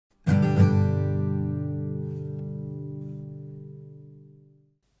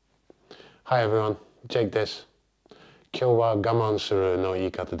Hi everyone, Jake です。今日は我慢するの言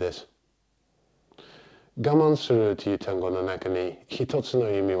い方です。我慢するという単語の中に一つ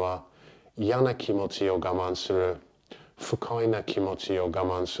の意味は嫌な気持ちを我慢する、不快な気持ちを我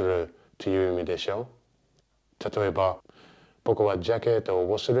慢するという意味でしょう。例えば、僕はジャケット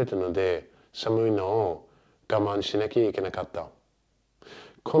を忘れたので寒いのを我慢しなきゃいけなかった。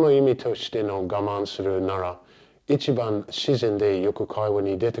この意味としての我慢するなら、一番自然でよく会話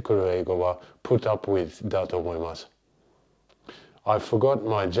に出てくる英語は put up with だと思います。I forgot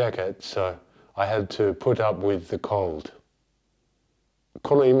my jacket, so I had to put up with the cold.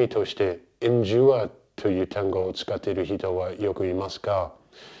 この意味として endure という単語を使っている人はよくいますが、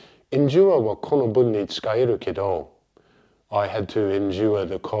endure はこの文に使えるけど、I had to endure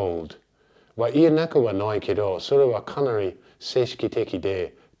the cold は言えなくはないけど、それはかなり正式的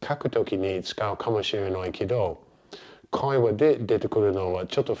で書くときに使うかもしれないけど、会話で出てくるのは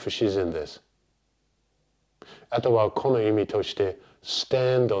ちょっと不自然です。あとはこの意味として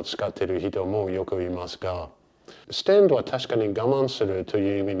stand を使っている人もよくいますが、stand は確かに我慢すると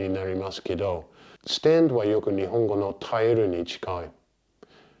いう意味になりますけど、stand はよく日本語の耐えるに近い。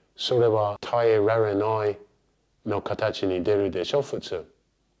それは耐えられないの形に出るでしょ、普通。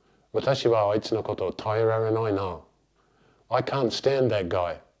私はあいつのことを耐えられないな。I can't stand that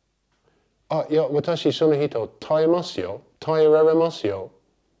guy. いや、私その人耐えますよ。耐えられますよ。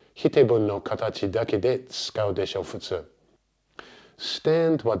否定文の形だけで使うでしょう、普通。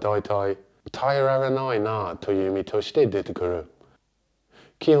stand はだいたい耐えられないなという意味として出てくる。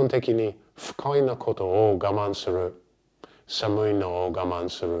基本的に不快なことを我慢する。寒いのを我慢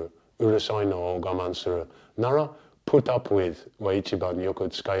する。うるさいのを我慢する。なら、put up with は一番よく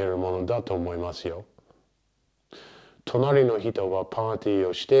使えるものだと思いますよ。隣の人はパーティー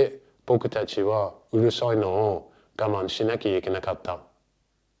をして、僕たちはうるさいのを我慢しなきゃいけなかった。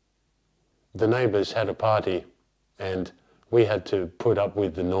The neighbors had a party and we had to put up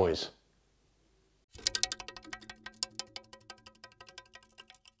with the noise.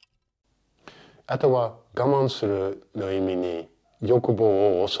 あとは我慢するの意味に欲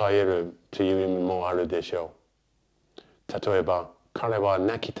望を抑えるという意味もあるでしょう。例えば、彼は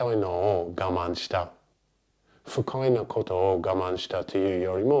泣きたいのを我慢した。不快なことを我慢したという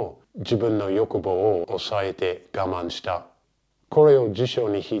よりも自分の欲望を抑えて我慢した。これを辞書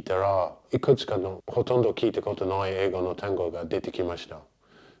に引いたらいくつかのほとんど聞いたことない英語の単語が出てきました。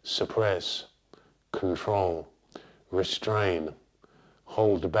suppress, control, restrain,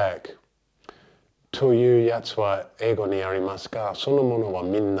 hold back というやつは英語にありますが、そのものは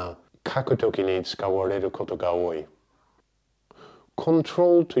みんな書くときに使われることが多い。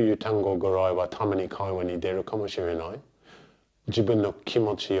control という単語ぐらいはたまに会話に出るかもしれない。自分の気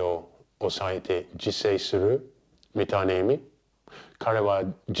持ちを抑えて自制するみたいな意味。彼は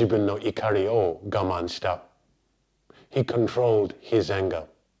自分の怒りを我慢した。He controlled his anger.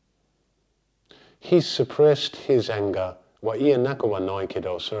 He suppressed his anger は言えなくはないけ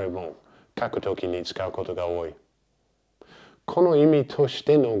ど、それも書くときに使うことが多い。この意味とし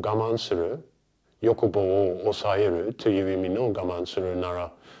ての我慢する欲望を抑えるという意味の我慢するな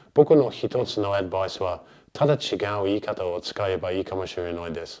ら、僕の一つのアドバイスは、ただ違う言い方を使えばいいかもしれな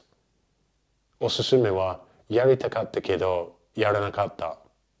いです。おすすめは、やりたかったけど、やらなかった。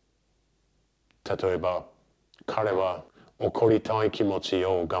例えば、彼は怒りたい気持ち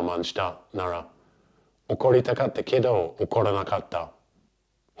を我慢したなら、怒りたかったけど、怒らなかった。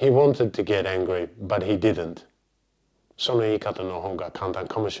He wanted to get angry, but he didn't. その言い方の方が簡単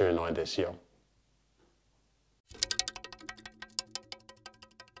かもしれないですよ。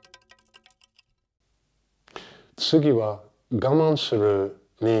次は我慢する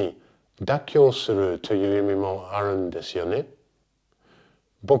に妥協するという意味もあるんですよね。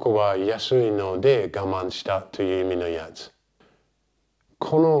僕は安いので我慢したという意味のやつ。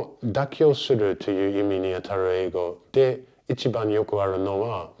この妥協するという意味にあたる英語で一番よくあるの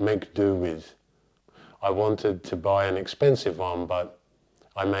は make do with. I wanted to buy an expensive one, but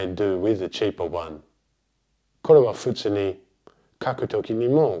I made do with a cheaper one. これは普通に書くときに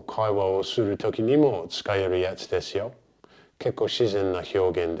も会話をするときにも使えるやつですよ。結構自然な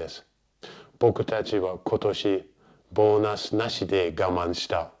表現です。僕たちは今年ボーナスなしで我慢し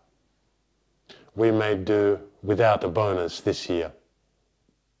た。We made do without a bonus this year.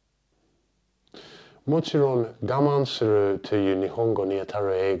 もちろん我慢するという日本語にあた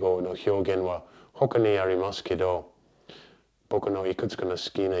る英語の表現は他にありますけど、僕のいくつかの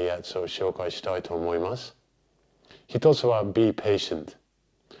好きなやつを紹介したいと思います。一つは be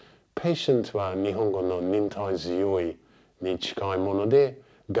patient。patient は日本語の忍耐強いに近いもので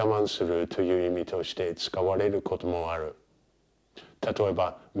我慢するという意味として使われることもある。例え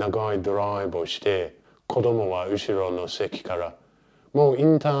ば長いドライブをして子供は後ろの席からもうイ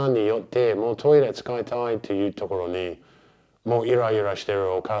ンターによってもうトイレ使いたいというところにもうイライラして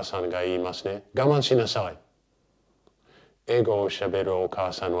るお母さんが言いますね。我慢しなさい。英語を喋るお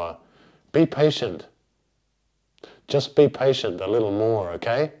母さんは Be patient. Just be patient a little more,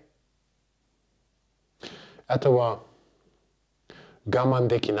 okay? あとは我慢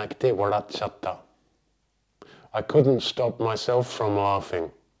できなくて笑っちゃった。I couldn't stop myself from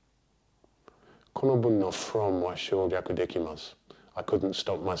laughing. この文の from は省略できます。I couldn't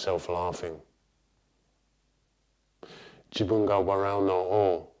stop myself laughing. 自分が笑うの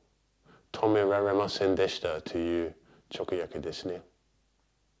を止められませんでしたという直訳ですね。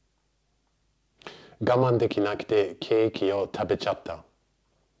我慢できなくてケーキを食べちゃった。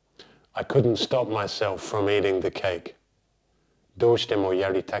I couldn't stop myself from eating the cake. どうしてもや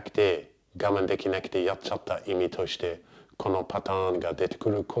りたくて我慢できなくてやっちゃった意味としてこのパターンが出てく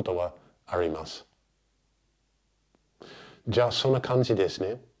ることはあります。じゃあそんな感じです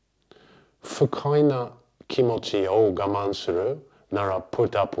ね。不快な気持ちを我慢するなら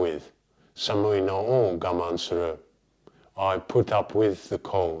put up with。寒いのを我慢する。I put up with the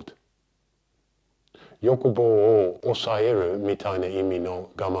cold。欲望を抑えるみたいな意味の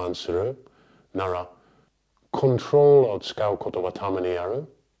我慢するならコントロールを使うことはたまにある。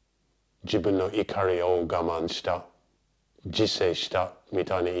自分の怒りを我慢した。自制したみ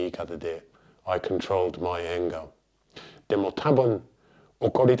たいな言い方で I controlled my anger。でも多分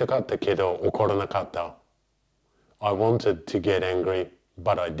怒りたかったけど怒らなかった。I wanted to get angry,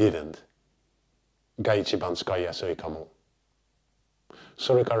 but I didn't が一番使いやすいかも。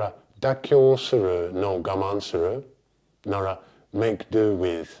それから妥協するのを我慢するなら make do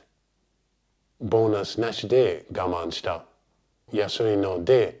with ボーナスなしで我慢した。安いの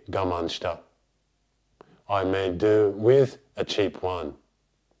で我慢した。I made do with a cheap one。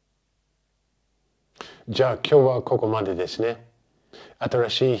じゃあ今日はここまでですね。新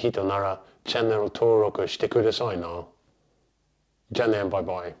しい人ならチャンネル登録してくださいな。じゃあね、バイ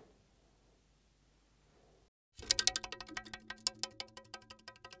バイ。